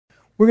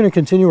We're going to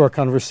continue our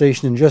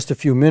conversation in just a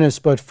few minutes,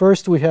 but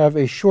first we have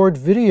a short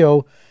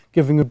video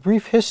giving a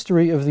brief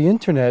history of the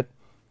Internet.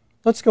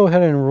 Let's go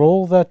ahead and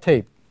roll that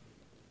tape.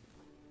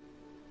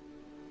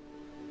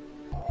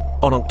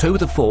 On October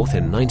the 4th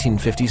in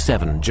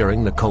 1957,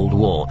 during the Cold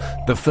War,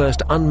 the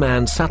first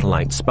unmanned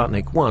satellite,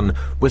 Sputnik 1,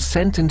 was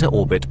sent into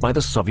orbit by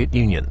the Soviet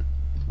Union.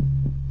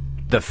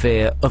 The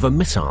fear of a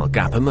missile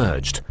gap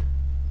emerged.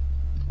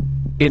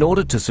 In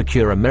order to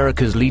secure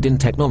America's lead in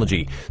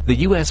technology, the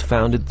US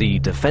founded the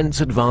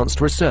Defense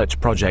Advanced Research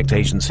Project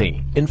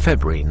Agency in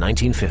February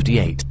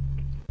 1958.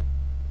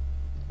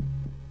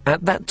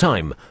 At that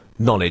time,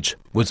 knowledge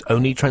was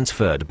only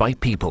transferred by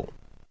people.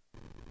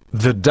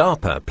 The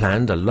DARPA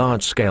planned a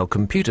large-scale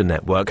computer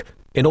network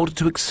in order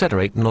to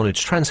accelerate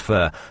knowledge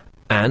transfer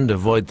and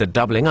avoid the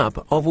doubling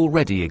up of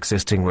already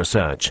existing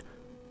research.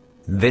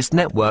 This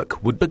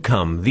network would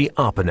become the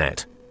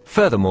ARPANET.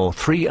 Furthermore,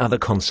 3 other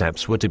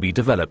concepts were to be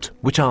developed,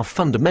 which are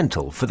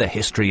fundamental for the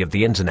history of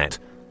the Internet.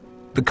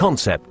 The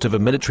concept of a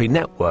military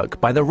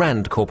network by the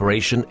RAND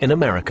Corporation in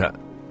America.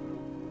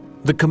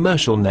 The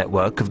commercial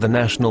network of the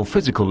National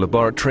Physical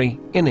Laboratory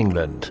in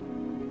England.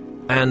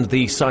 And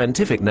the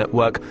scientific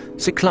network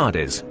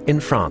Cyclades in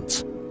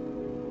France.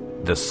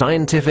 The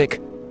scientific,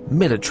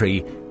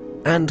 military,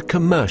 and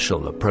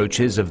commercial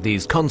approaches of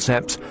these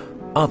concepts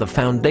are the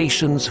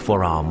foundations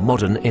for our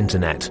modern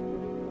Internet.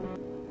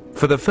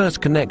 For the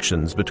first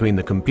connections between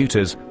the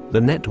computers, the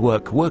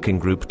Network Working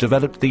Group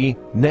developed the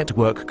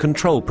Network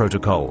Control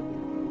Protocol.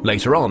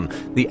 Later on,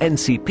 the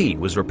NCP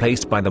was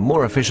replaced by the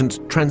more efficient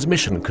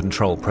Transmission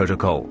Control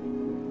Protocol.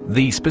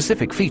 The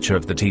specific feature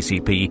of the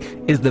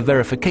TCP is the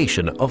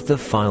verification of the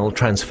file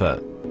transfer.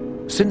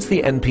 Since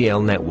the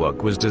NPL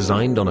network was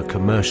designed on a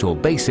commercial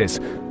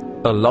basis,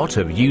 a lot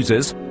of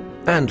users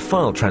and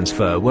file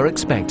transfer were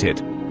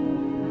expected.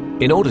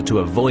 In order to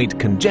avoid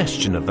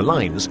congestion of the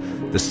lines,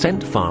 the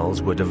sent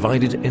files were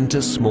divided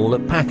into smaller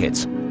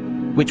packets,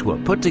 which were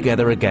put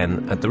together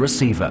again at the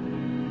receiver.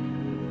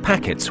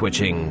 Packet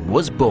switching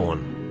was born.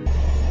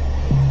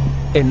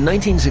 In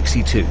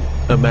 1962,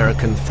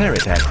 American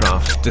Ferret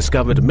aircraft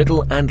discovered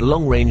middle and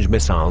long-range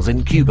missiles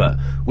in Cuba,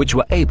 which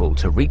were able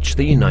to reach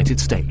the United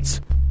States.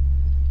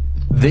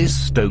 This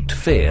stoked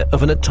fear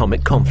of an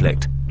atomic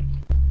conflict.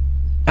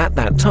 At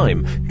that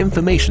time,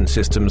 information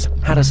systems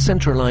had a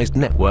centralized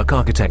network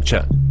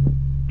architecture.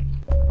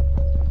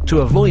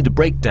 To avoid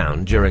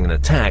breakdown during an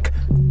attack,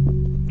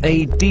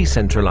 a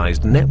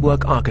decentralized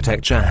network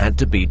architecture had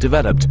to be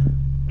developed,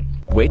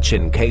 which,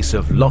 in case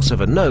of loss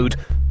of a node,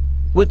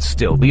 would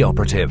still be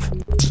operative.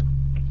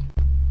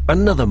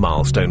 Another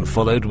milestone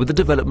followed with the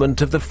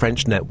development of the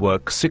French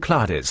network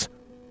Cyclades.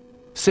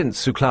 Since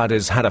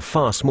Cyclades had a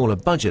far smaller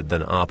budget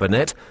than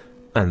ARPANET,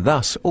 and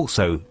thus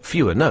also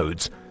fewer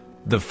nodes,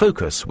 the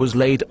focus was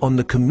laid on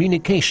the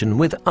communication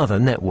with other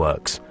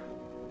networks.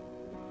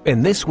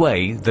 In this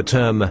way, the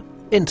term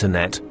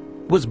Internet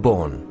was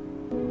born.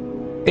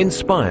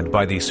 Inspired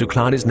by the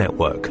Cyclades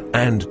network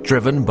and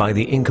driven by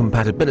the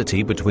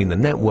incompatibility between the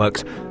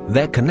networks,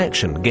 their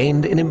connection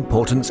gained in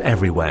importance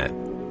everywhere.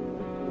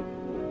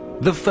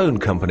 The phone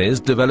companies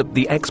developed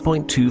the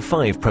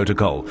X.25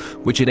 protocol,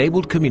 which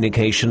enabled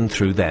communication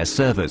through their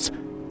servers,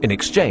 in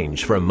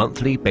exchange for a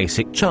monthly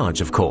basic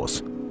charge, of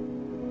course.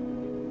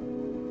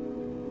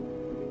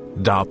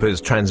 DARPA's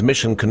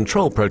Transmission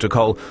Control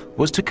Protocol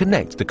was to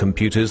connect the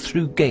computers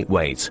through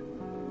gateways.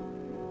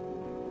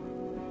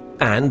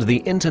 And the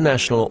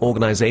International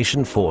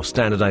Organization for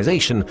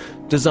Standardization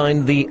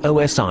designed the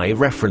OSI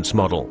reference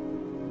model.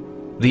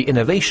 The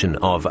innovation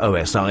of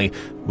OSI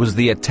was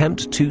the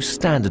attempt to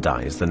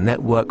standardize the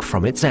network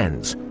from its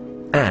ends,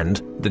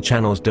 and the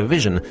channel's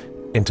division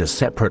into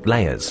separate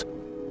layers.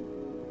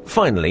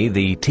 Finally,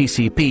 the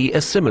TCP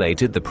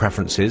assimilated the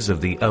preferences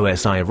of the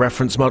OSI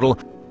reference model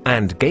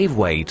and gave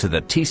way to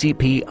the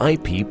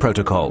TCP/IP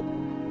protocol,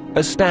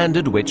 a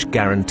standard which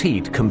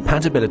guaranteed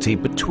compatibility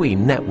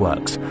between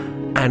networks,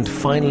 and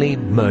finally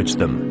merged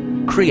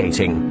them,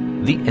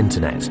 creating the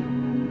Internet.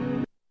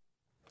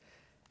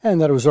 And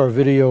that was our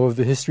video of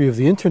the history of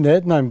the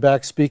Internet, and I'm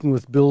back speaking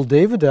with Bill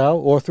Davidow,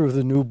 author of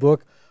the new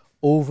book,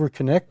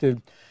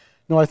 Overconnected.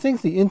 Now, I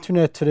think the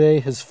Internet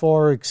today has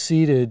far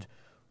exceeded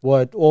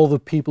what all the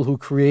people who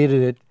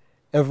created it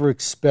ever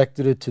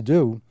expected it to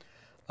do.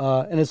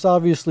 And it's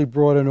obviously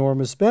brought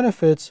enormous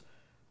benefits,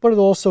 but it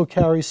also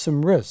carries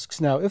some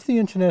risks. Now, if the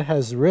Internet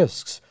has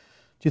risks,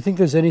 do you think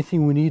there's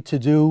anything we need to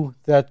do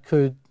that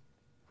could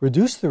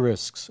reduce the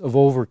risks of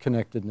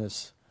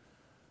overconnectedness?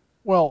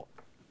 Well,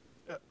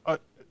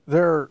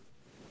 there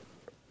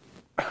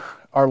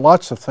are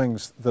lots of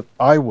things that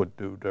I would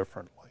do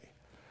differently.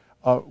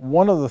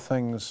 One of the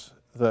things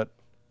that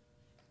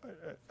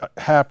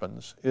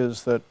happens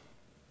is that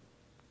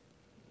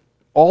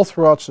all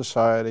throughout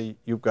society,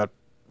 you've got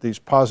these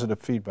positive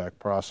feedback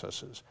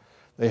processes.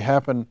 They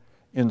happen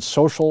in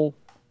social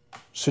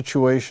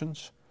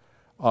situations.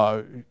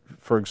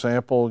 For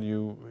example,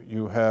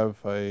 you have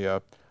a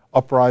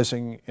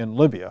uprising in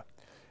Libya,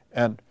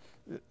 and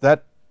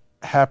that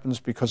happens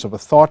because of a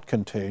thought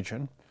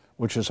contagion,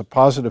 which is a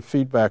positive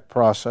feedback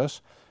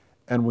process,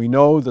 And we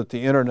know that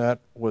the internet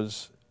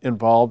was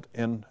involved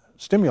in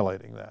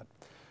stimulating that.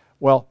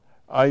 Well,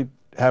 I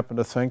happen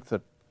to think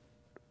that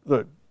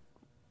the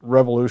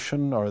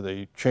revolution or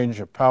the change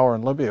of power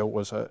in Libya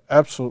was an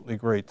absolutely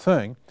great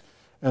thing.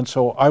 And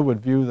so I would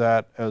view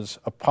that as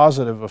a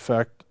positive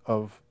effect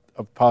of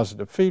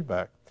positive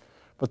feedback.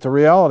 But the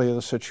reality of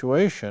the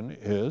situation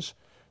is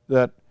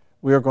that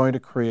we are going to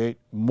create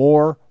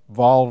more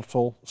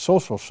volatile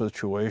social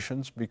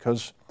situations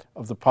because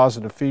of the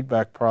positive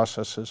feedback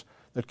processes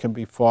that can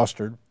be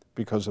fostered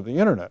because of the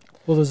internet.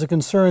 Well, there's a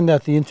concern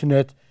that the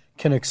internet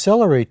can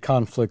accelerate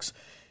conflicts.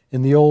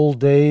 In the old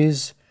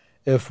days,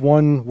 if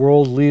one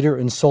world leader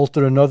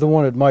insulted another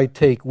one, it might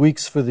take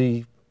weeks for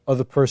the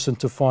other person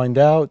to find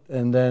out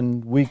and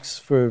then weeks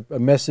for a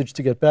message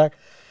to get back.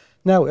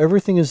 Now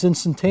everything is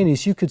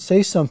instantaneous. You could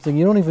say something,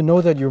 you don't even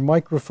know that your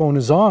microphone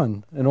is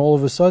on, and all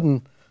of a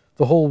sudden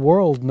the whole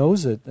world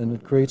knows it, and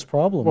it creates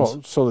problems.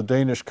 Well, so the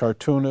Danish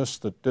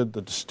cartoonist that did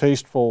the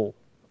distasteful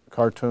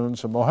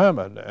cartoons of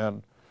Mohammed,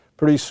 and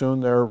pretty soon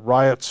there are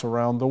riots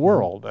around the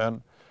world,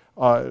 and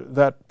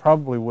that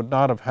probably would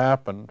not have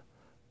happened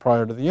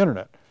prior to the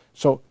internet.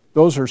 So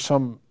those are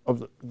some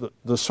of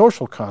the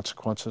social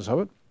consequences of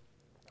it,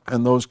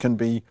 and those can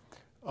be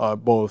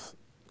both,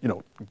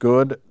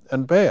 good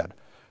and bad.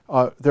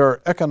 There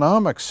are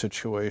economic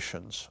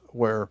situations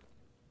where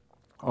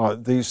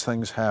these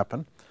things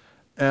happen,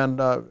 and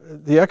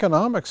the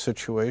economic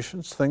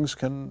situations, things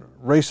can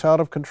race out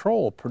of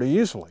control pretty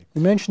easily.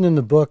 You mentioned in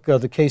the book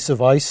the case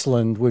of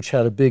Iceland, which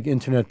had a big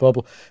internet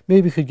bubble.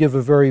 Maybe you could give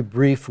a very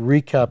brief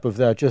recap of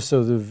that, just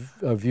so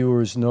the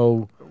viewers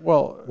know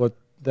what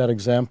that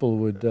example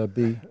would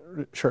be.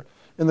 Sure.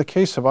 In the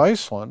case of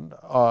Iceland,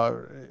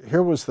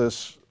 here was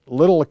this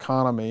little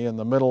economy in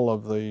the middle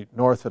of the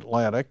North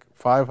Atlantic,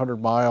 500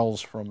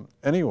 miles from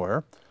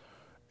anywhere,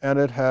 and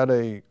it had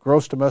a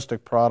gross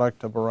domestic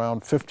product of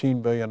around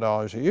 $15 billion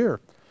a year.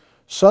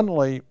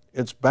 Suddenly,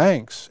 its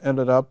banks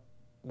ended up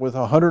with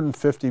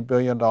 $150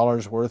 billion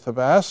worth of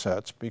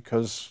assets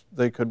because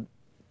they could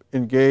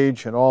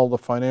engage in all the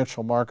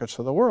financial markets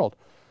of the world.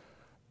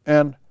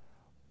 And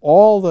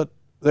all that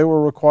they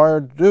were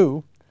required to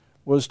do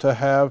was to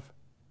have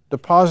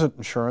deposit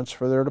insurance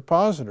for their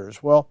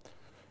depositors. Well,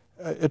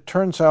 it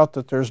turns out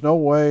that there's no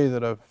way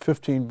that a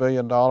 $15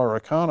 billion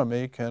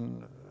economy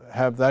can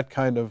have that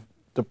kind of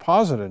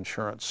deposit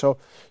insurance. So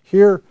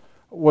here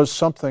was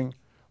something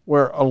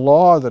where a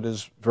law that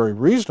is very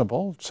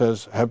reasonable,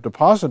 says have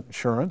deposit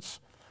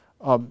insurance,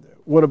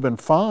 would have been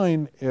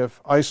fine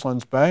if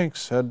Iceland's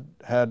banks had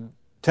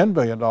 $10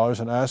 billion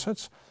in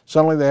assets.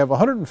 Suddenly they have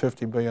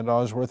 $150 billion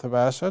worth of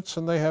assets,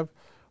 and they have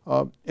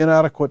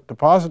inadequate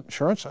deposit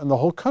insurance, and the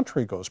whole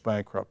country goes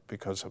bankrupt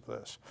because of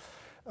this.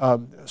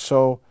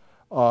 So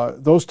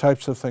those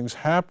types of things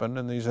happen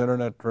in these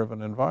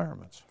internet-driven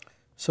environments.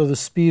 So the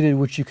speed at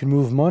which you can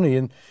move money,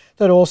 and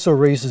that also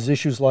raises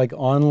issues like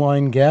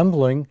online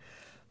gambling.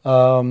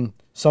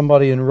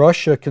 Somebody in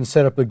Russia can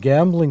set up a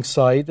gambling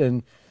site,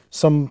 and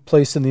some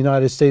place in the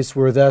United States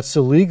where that's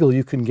illegal,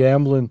 you can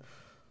gamble and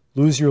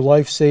lose your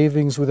life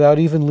savings without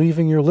even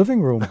leaving your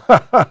living room.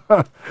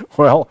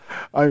 Well,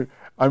 but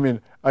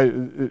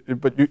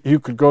you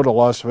could go to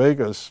Las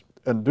Vegas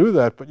and do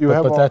that, but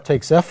but that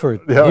takes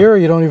effort. Yeah. Here,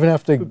 you don't even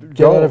have to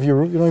get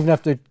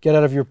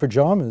out of your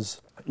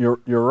pajamas. You're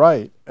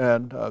right,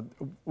 and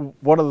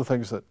one of the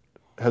things that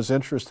has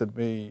interested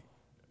me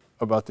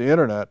about the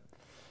internet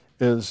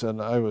is,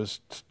 and I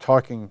was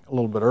talking a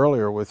little bit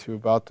earlier with you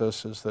about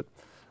this, is that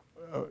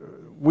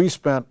we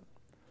spent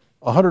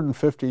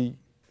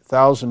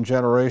 150,000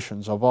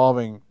 generations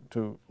evolving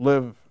to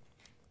live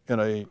in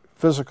a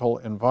physical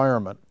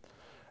environment,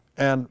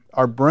 and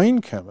our brain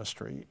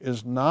chemistry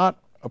is not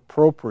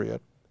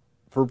appropriate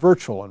for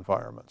virtual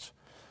environments.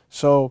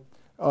 So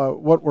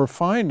what we're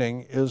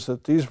finding is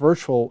that these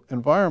virtual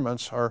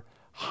environments are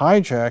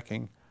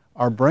hijacking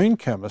our brain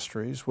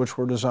chemistries, which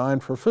were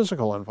designed for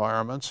physical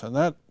environments, and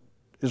that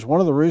is one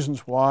of the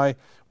reasons why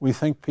we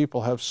think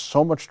people have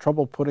so much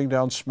trouble putting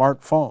down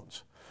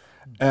smartphones.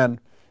 And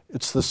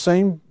it's the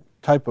same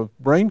type of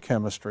brain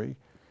chemistry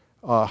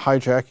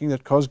hijacking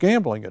that caused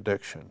gambling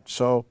addiction.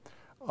 So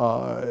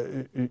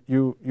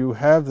you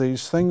have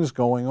these things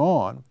going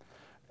on,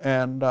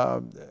 and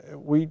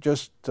we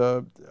just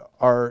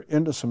are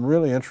into some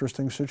really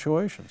interesting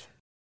situations.